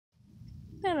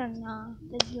Better not.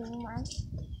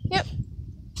 Yep.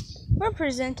 We're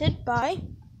presented by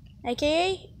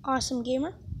AKA Awesome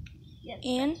Gamer. Yes,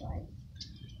 And right.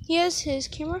 he has his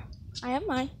camera. I have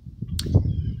mine.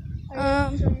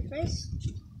 Are you show your face?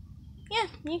 Yeah,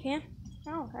 you can.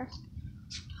 I don't care.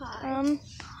 Hi.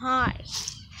 Hi.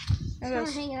 Kind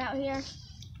of hanging out here.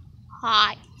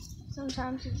 Hi.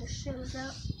 Sometimes he just shows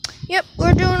up. Yep,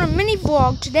 we're doing a mini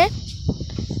vlog today.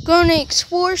 Going to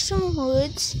explore some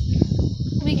woods.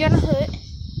 We got a hut.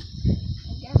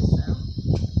 I guess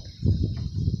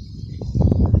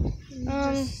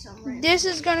so. This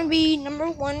is gonna be number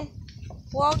 1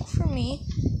 vlog for me.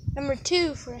 Number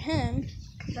 2 for him.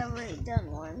 I've already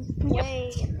done one. Yep.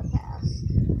 Way in the past.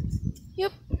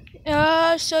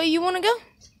 Yep. So you wanna go?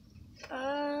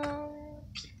 I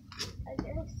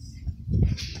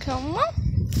guess. Come on.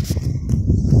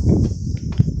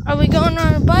 Are we going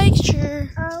on our bikes or?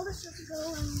 Let's just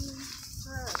go and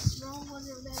small one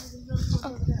over there and go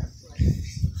over there.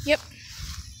 Yep.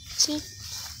 See?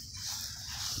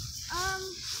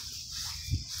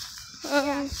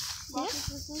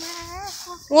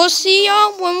 We'll see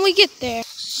y'all when we get there.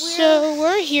 So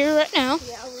we're here right now.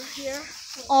 Yeah, we're here.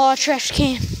 Oh, trash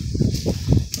can.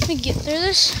 Let me get through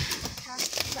this.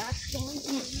 Trash can.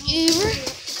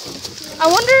 I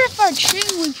wonder if our tree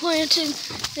we planted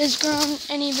has grown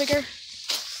any bigger.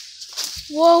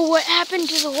 Whoa, what happened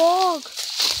to the log?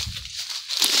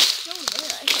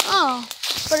 Oh,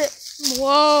 but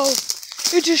whoa,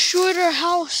 it destroyed our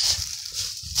house.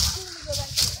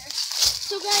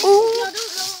 So guys,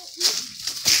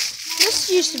 this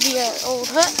used to be our old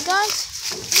hut, guys.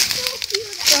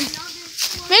 So,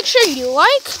 make sure you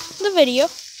like the video,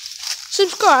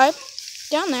 subscribe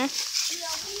down there,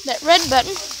 that red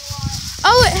button.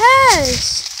 Oh, it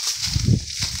has.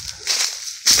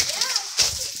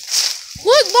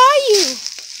 Look by you.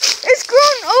 It's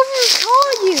grown over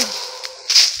tall you.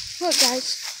 Look,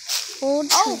 guys. Old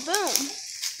tree. oh, boom.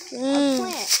 A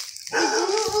plant. We did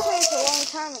this plant a long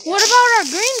time ago. What about our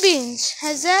green beans?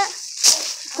 Has that?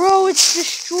 Bro, it's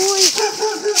destroyed.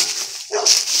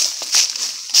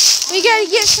 We gotta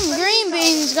get some green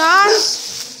beans,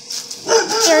 guys.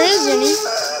 If there is any.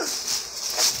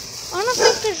 I don't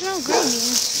think there's no green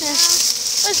beans. Yeah.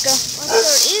 Let's go.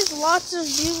 There is lots of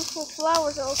beautiful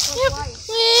flowers also. Yep,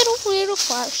 little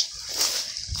flowers.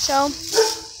 So,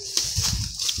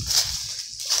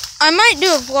 I might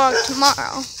do a vlog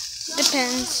tomorrow.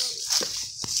 Depends.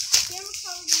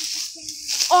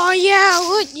 Oh yeah,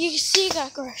 look, you can see it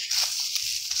got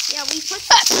crushed. Yeah, we put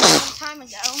that a long time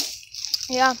ago.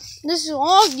 Yeah, this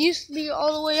log used to be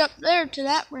all the way up there to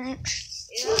that branch.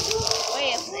 Yeah,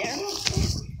 way up there.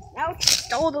 Now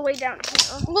it's all the way down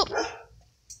here. Look,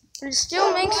 it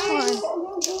still makes fun.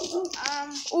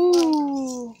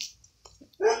 Ooh,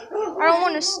 I don't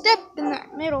want to step in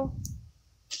that middle.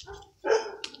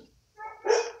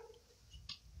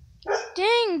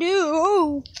 Dang, dude!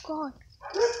 Oh God,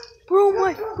 bro,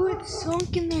 my foot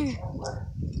sunk in there.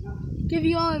 Give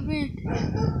you all a vent.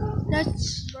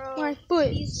 That's my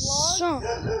foot sunk.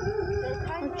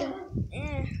 Right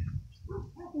there.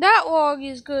 That log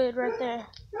is good right there.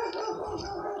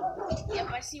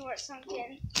 Yep, I see where it sunk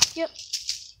in. Yep.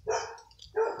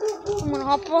 I'm gonna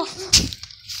hop off.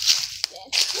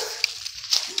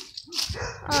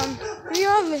 We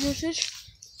have visitors.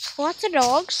 Lots of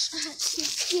dogs.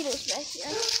 Mosquitoes back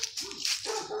here.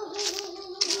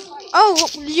 Oh,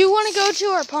 you want to go to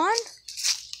our pond?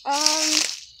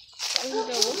 I'm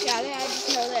gonna go look at it. I just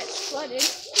know that it's flooded.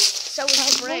 So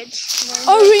is the bridge.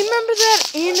 Oh, remember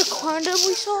that anaconda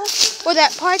we saw? Or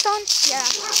that python? Yeah.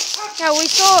 Yeah, we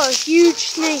saw a huge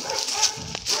snake.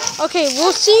 Okay,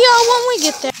 we'll see y'all when we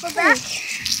get there. We're back.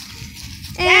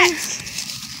 And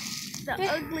that's the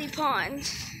ugly pond.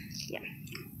 Yeah.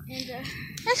 And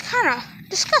that's kind of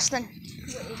disgusting.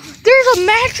 There's a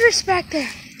mattress back there.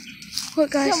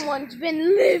 Look, guys. Someone's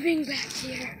been living back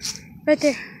here. Right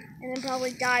there. And then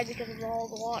probably died because of all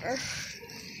the water.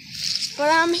 But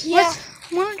yeah.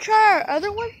 Want to try our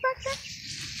other ones back there?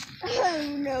 Oh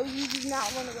no, you do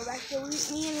not want to go back there.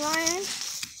 Me and Ryan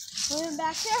went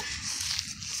back there.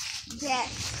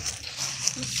 Death.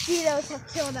 Mosquitoes have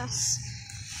killed us.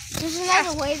 There's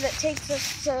another way that takes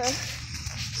us to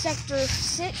Sector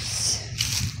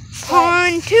 6.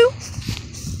 Pond 2.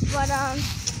 But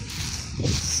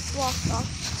it's blocked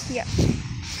off. Yep.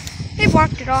 They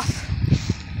blocked it off.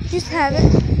 Just have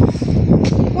it.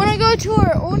 Want to go to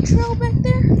our old trail back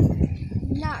there?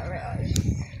 Not really.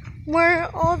 Where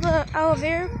all the aloe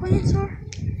vera plants are?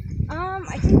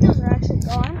 I think those are actually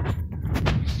gone.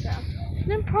 So.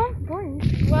 Then probably.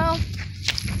 Well,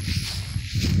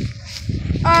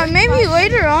 maybe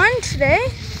later on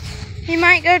today. We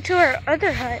might go to our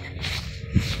other hut.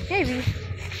 Maybe.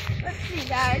 Let's see,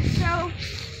 guys. So,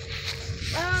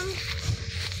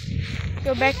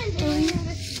 Go back we've been doing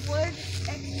this wood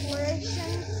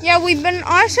exploration. Yeah, we've been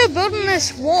also building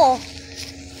this wall.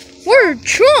 We're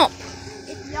Trump.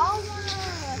 If y'all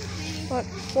wanna see What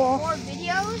wall? more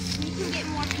videos, we can get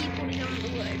more people to go to the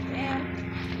woods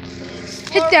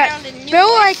and Hit that bell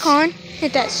icon.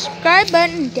 Hit that subscribe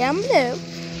button down below.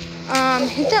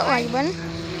 Hit that like button.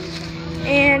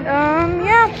 And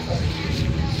yeah.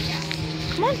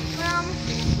 Come on.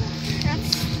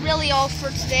 That's really all for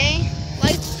today.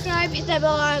 Like, subscribe, hit that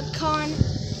bell icon,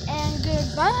 and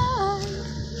goodbye.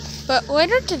 But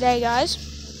later today, guys,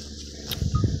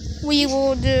 we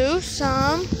will do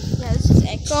some Yeah, this is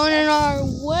extra. going in our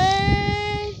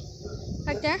way.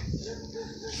 Right there.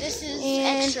 This is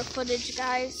And- extra footage,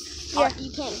 guys. Yeah.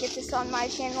 You can't get this on my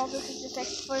channel. This is just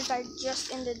extra footage. I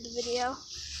just ended the video.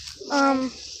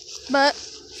 But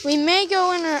we may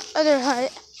go in our other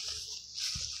hut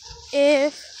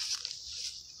if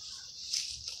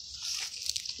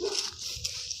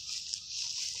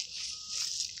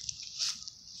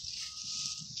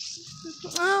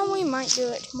we might do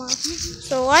it tomorrow.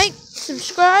 So like,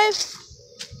 subscribe,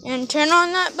 and turn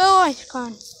on that bell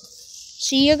icon.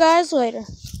 See you guys later.